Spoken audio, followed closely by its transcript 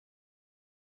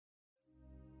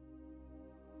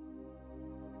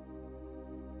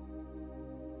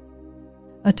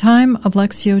a time of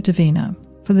Lectio Divina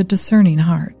for the discerning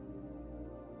heart.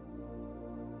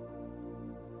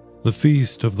 The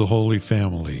Feast of the Holy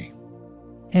Family.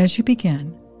 As you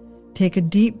begin, take a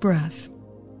deep breath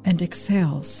and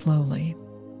exhale slowly.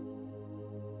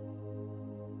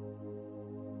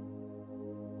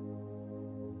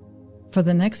 For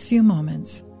the next few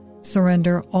moments,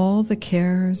 surrender all the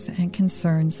cares and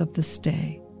concerns of this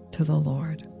day to the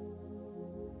Lord.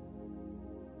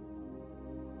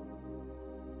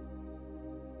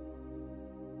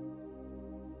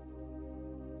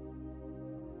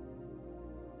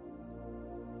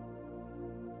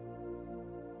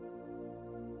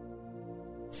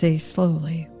 Say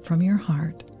slowly from your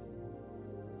heart,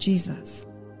 Jesus,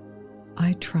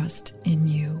 I trust in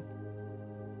you.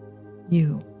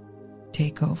 You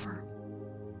take over.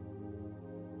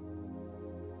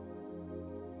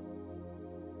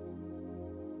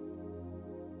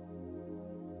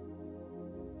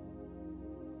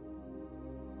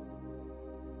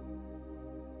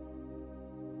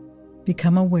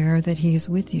 Become aware that He is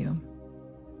with you,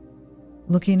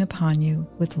 looking upon you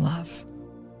with love,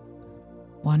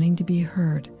 wanting to be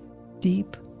heard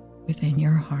deep within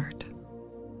your heart.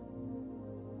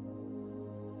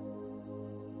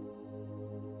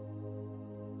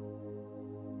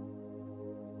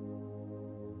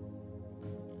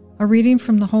 A reading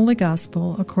from the Holy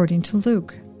Gospel according to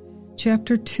Luke,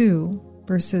 chapter 2,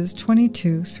 verses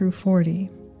 22 through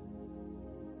 40.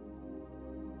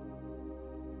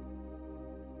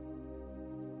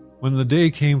 When the day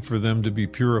came for them to be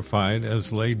purified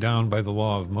as laid down by the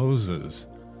law of Moses,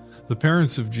 the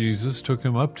parents of Jesus took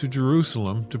him up to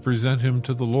Jerusalem to present him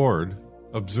to the Lord,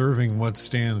 observing what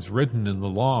stands written in the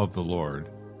law of the Lord.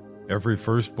 Every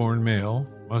firstborn male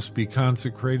must be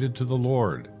consecrated to the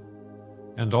Lord,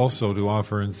 and also to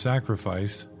offer in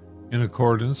sacrifice, in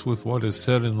accordance with what is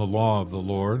said in the law of the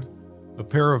Lord, a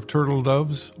pair of turtle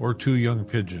doves or 2 young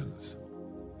pigeons.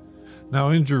 Now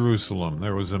in Jerusalem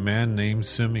there was a man named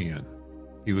Simeon.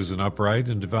 He was an upright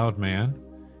and devout man.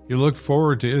 He looked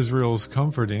forward to Israel's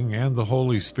comforting, and the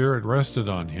Holy Spirit rested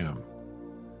on him.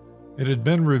 It had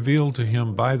been revealed to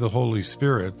him by the Holy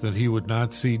Spirit that he would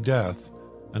not see death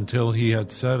until he had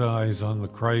set eyes on the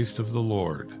Christ of the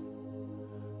Lord.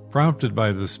 Prompted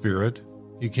by the Spirit,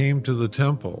 he came to the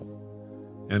temple,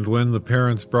 and when the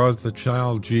parents brought the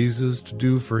child Jesus to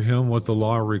do for him what the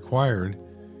law required,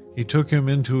 he took him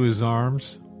into his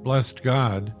arms, blessed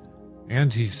God,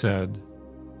 and he said,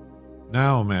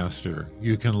 "Now, Master,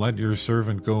 you can let your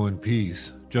servant go in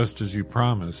peace, just as you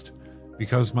promised,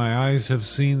 because my eyes have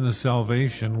seen the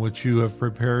salvation which you have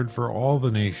prepared for all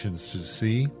the nations to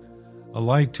see, a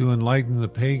light to enlighten the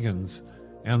pagans,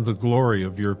 and the glory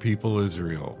of your people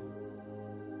Israel."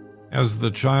 As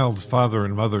the child's father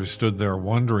and mother stood there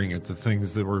wondering at the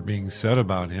things that were being said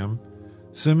about him,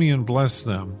 Simeon blessed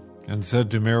them and said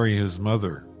to Mary his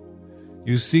mother,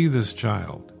 "You see this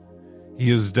child. He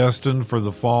is destined for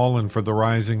the fall and for the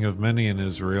rising of many in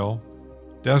Israel,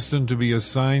 destined to be a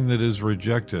sign that is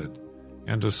rejected,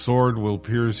 and a sword will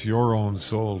pierce your own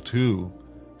soul too,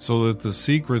 so that the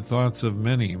secret thoughts of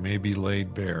many may be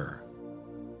laid bare."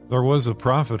 There was a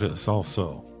prophetess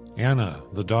also, Anna,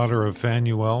 the daughter of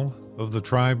Phanuel, of the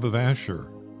tribe of Asher.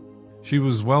 She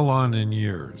was well on in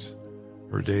years.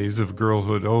 Her days of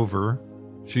girlhood over,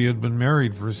 she had been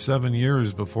married for 7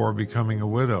 years before becoming a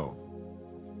widow.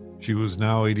 She was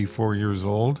now 84 years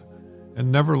old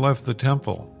and never left the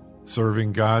temple,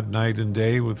 serving God night and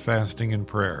day with fasting and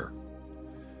prayer.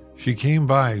 She came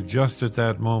by just at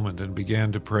that moment and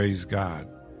began to praise God,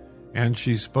 and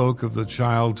she spoke of the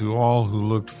child to all who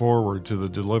looked forward to the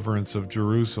deliverance of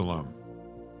Jerusalem.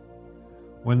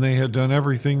 When they had done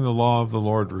everything the law of the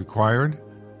Lord required,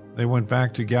 they went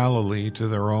back to Galilee to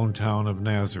their own town of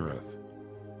Nazareth.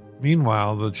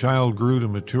 Meanwhile, the child grew to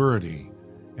maturity,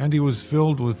 and he was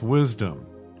filled with wisdom,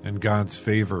 and God's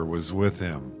favor was with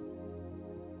him.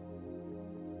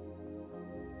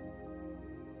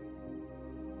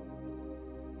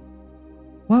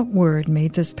 What word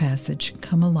made this passage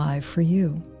come alive for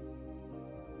you?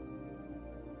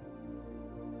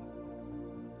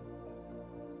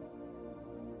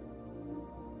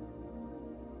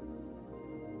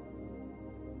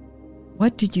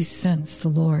 What did you sense the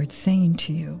Lord saying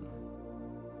to you?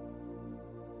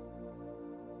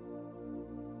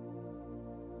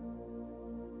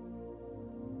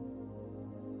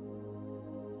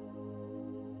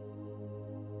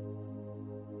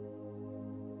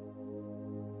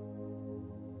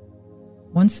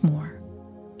 Once more,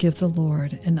 give the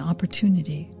Lord an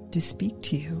opportunity to speak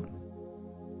to you.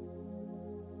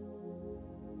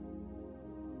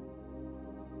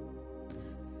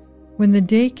 When the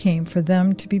day came for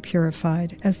them to be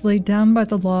purified, as laid down by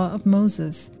the law of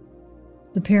Moses,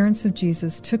 the parents of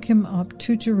Jesus took him up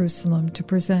to Jerusalem to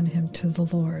present him to the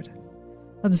Lord,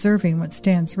 observing what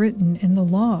stands written in the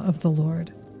law of the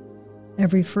Lord.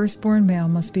 Every firstborn male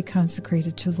must be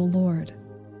consecrated to the Lord,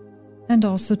 and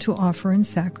also to offer in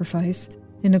sacrifice,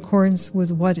 in accordance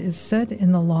with what is said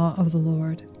in the law of the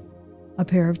Lord, a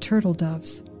pair of turtle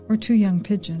doves or 2 young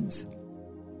pigeons.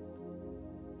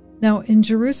 Now in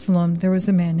Jerusalem there was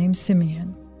a man named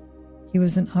Simeon. He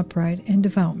was an upright and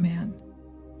devout man.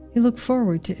 He looked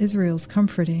forward to Israel's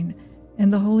comforting,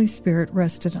 and the Holy Spirit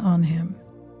rested on him.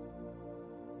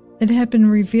 It had been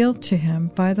revealed to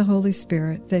him by the Holy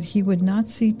Spirit that he would not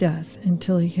see death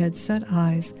until he had set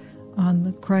eyes on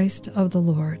the Christ of the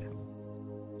Lord.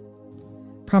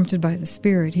 Prompted by the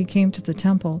Spirit, he came to the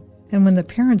temple, and when the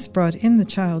parents brought in the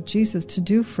child Jesus to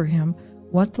do for him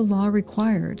what the law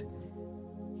required,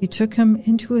 he took him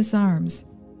into his arms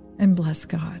and blessed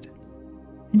God.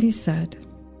 And he said,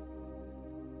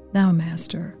 "Now,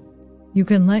 Master, you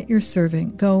can let your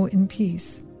servant go in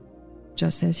peace,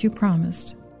 just as you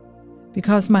promised,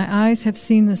 because my eyes have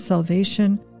seen the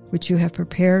salvation which you have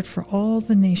prepared for all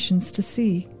the nations to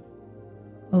see,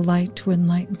 a light to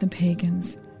enlighten the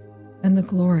pagans and the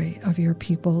glory of your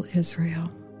people Israel."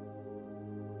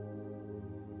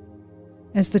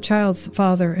 As the child's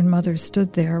father and mother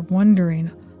stood there, wondering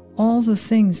all the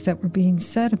things that were being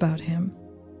said about him,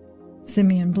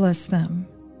 Simeon blessed them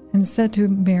and said to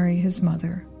Mary, his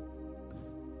mother,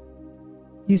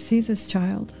 "You see this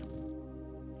child?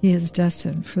 He is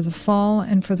destined for the fall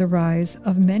and for the rise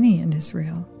of many in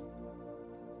Israel,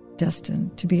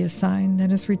 destined to be a sign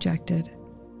that is rejected,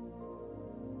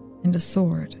 and a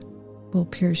sword will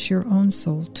pierce your own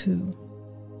soul too,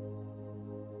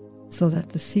 so that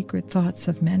the secret thoughts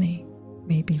of many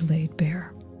may be laid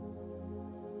bare."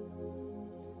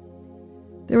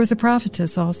 There was a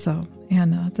prophetess also,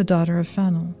 Anna, the daughter of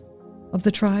Phanuel, of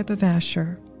the tribe of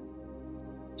Asher.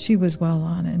 She was well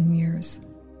on in years.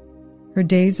 Her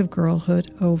days of girlhood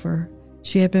over,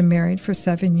 she had been married for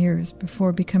 7 years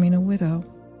before becoming a widow.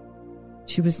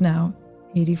 She was now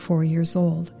 84 years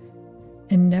old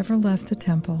and never left the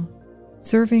temple,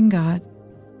 serving God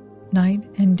night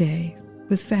and day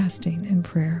with fasting and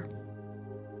prayer.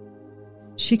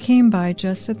 She came by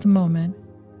just at the moment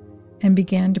and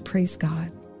began to praise God.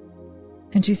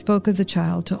 And she spoke of the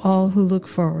child to all who looked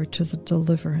forward to the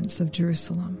deliverance of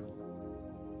Jerusalem.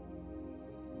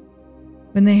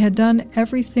 When they had done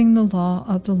everything the law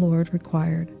of the Lord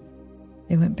required,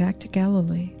 they went back to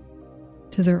Galilee,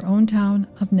 to their own town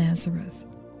of Nazareth.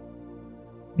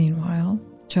 Meanwhile,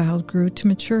 the child grew to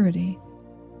maturity,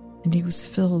 and he was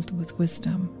filled with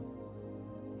wisdom,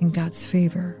 and God's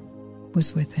favor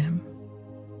was with him.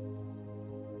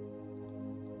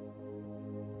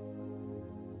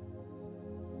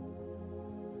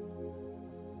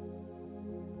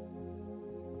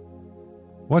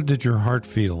 What did your heart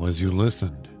feel as you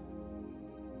listened?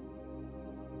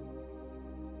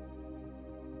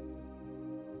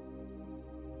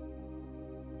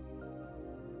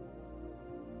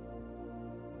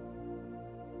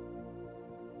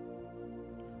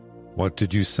 What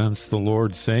did you sense the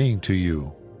Lord saying to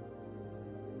you?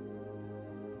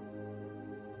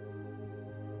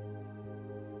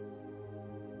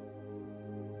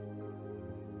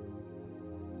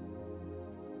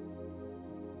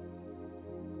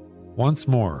 Once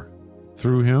more,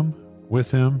 through him,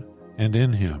 with him, and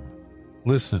in him,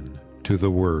 listen to the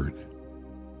word.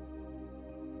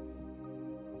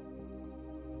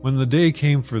 When the day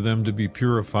came for them to be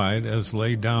purified as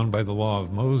laid down by the law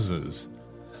of Moses,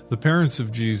 the parents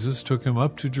of Jesus took him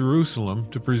up to Jerusalem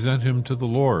to present him to the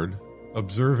Lord,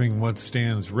 observing what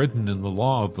stands written in the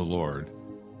law of the Lord.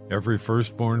 Every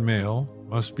firstborn male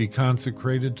must be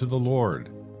consecrated to the Lord,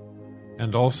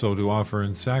 and also to offer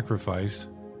in sacrifice,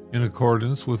 in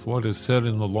accordance with what is said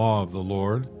in the law of the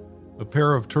Lord, a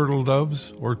pair of turtle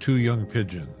doves or 2 young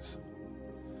pigeons.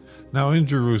 Now in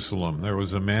Jerusalem there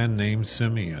was a man named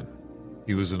Simeon.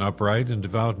 He was an upright and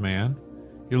devout man.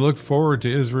 He looked forward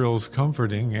to Israel's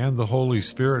comforting, and the Holy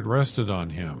Spirit rested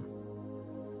on him.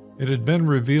 It had been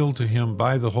revealed to him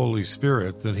by the Holy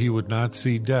Spirit that he would not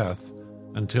see death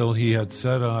until he had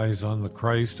set eyes on the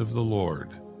Christ of the Lord.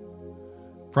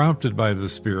 Prompted by the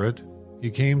Spirit, he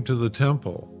came to the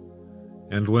temple.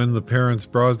 And when the parents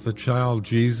brought the child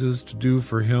Jesus to do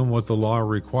for him what the law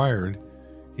required,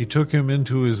 he took him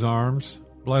into his arms,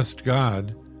 blessed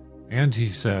God, and he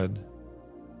said,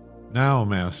 "Now,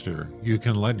 Master, you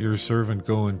can let your servant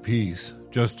go in peace,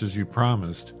 just as you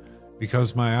promised,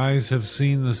 because my eyes have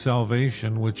seen the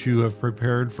salvation which you have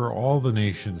prepared for all the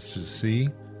nations to see,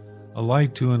 a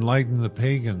light to enlighten the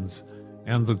pagans,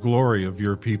 and the glory of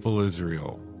your people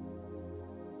Israel."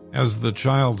 As the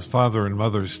child's father and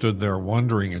mother stood there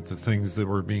wondering at the things that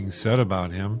were being said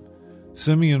about him,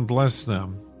 Simeon blessed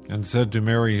them and said to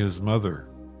Mary his mother,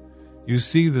 "You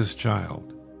see this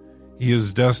child. He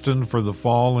is destined for the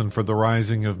fall and for the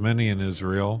rising of many in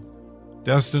Israel,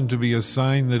 destined to be a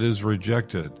sign that is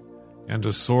rejected, and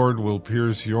a sword will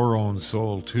pierce your own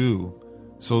soul too,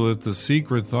 so that the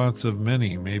secret thoughts of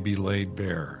many may be laid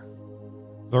bare."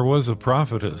 There was a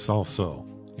prophetess also,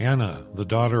 Anna, the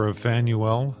daughter of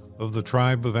Phanuel, of the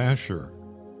tribe of Asher.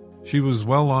 She was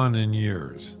well on in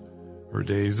years. Her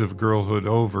days of girlhood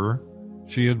over,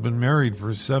 she had been married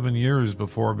for 7 years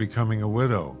before becoming a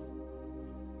widow.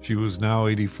 She was now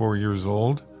 84 years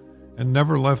old and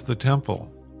never left the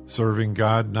temple, serving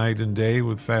God night and day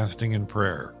with fasting and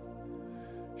prayer.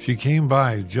 She came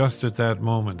by just at that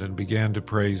moment and began to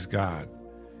praise God,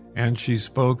 and she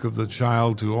spoke of the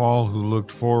child to all who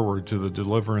looked forward to the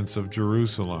deliverance of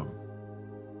Jerusalem.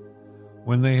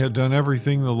 When they had done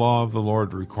everything the law of the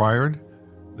Lord required,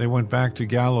 they went back to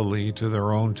Galilee to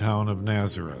their own town of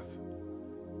Nazareth.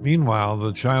 Meanwhile,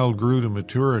 the child grew to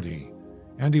maturity,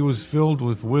 and he was filled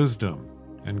with wisdom,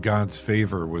 and God's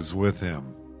favor was with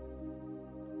him.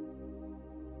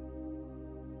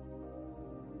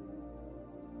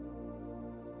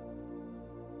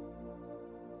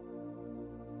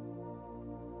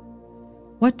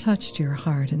 What touched your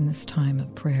heart in this time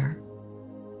of prayer?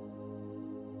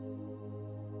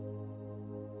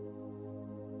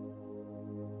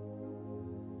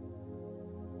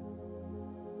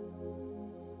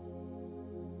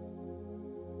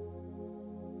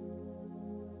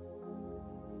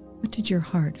 What did your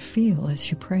heart feel as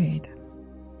you prayed?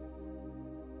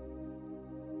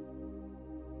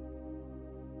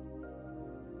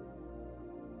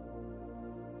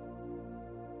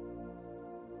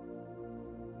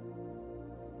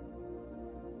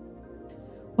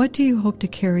 What do you hope to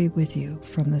carry with you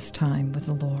from this time with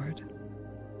the Lord?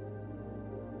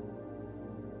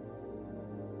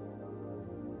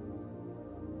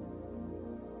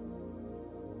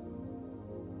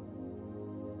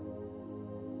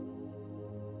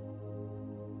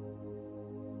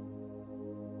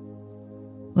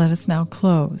 Let us now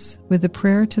close with the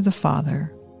prayer to the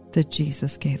Father that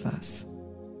Jesus gave us.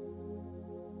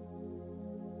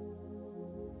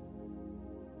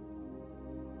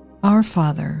 Our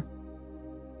Father,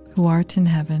 who art in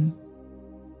heaven,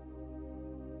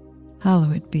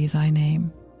 hallowed be thy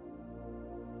name.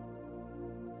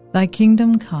 Thy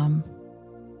kingdom come,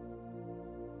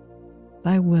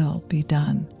 thy will be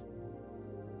done,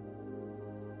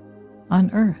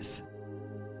 on earth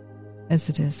as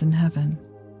it is in heaven.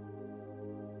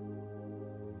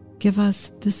 Give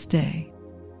us this day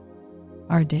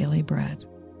our daily bread,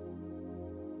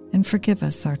 and forgive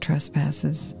us our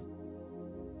trespasses,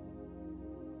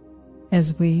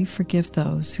 as we forgive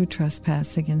those who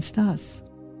trespass against us.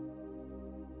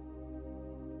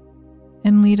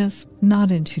 And lead us not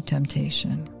into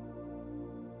temptation,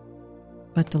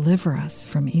 but deliver us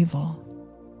from evil.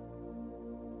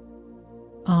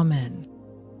 Amen.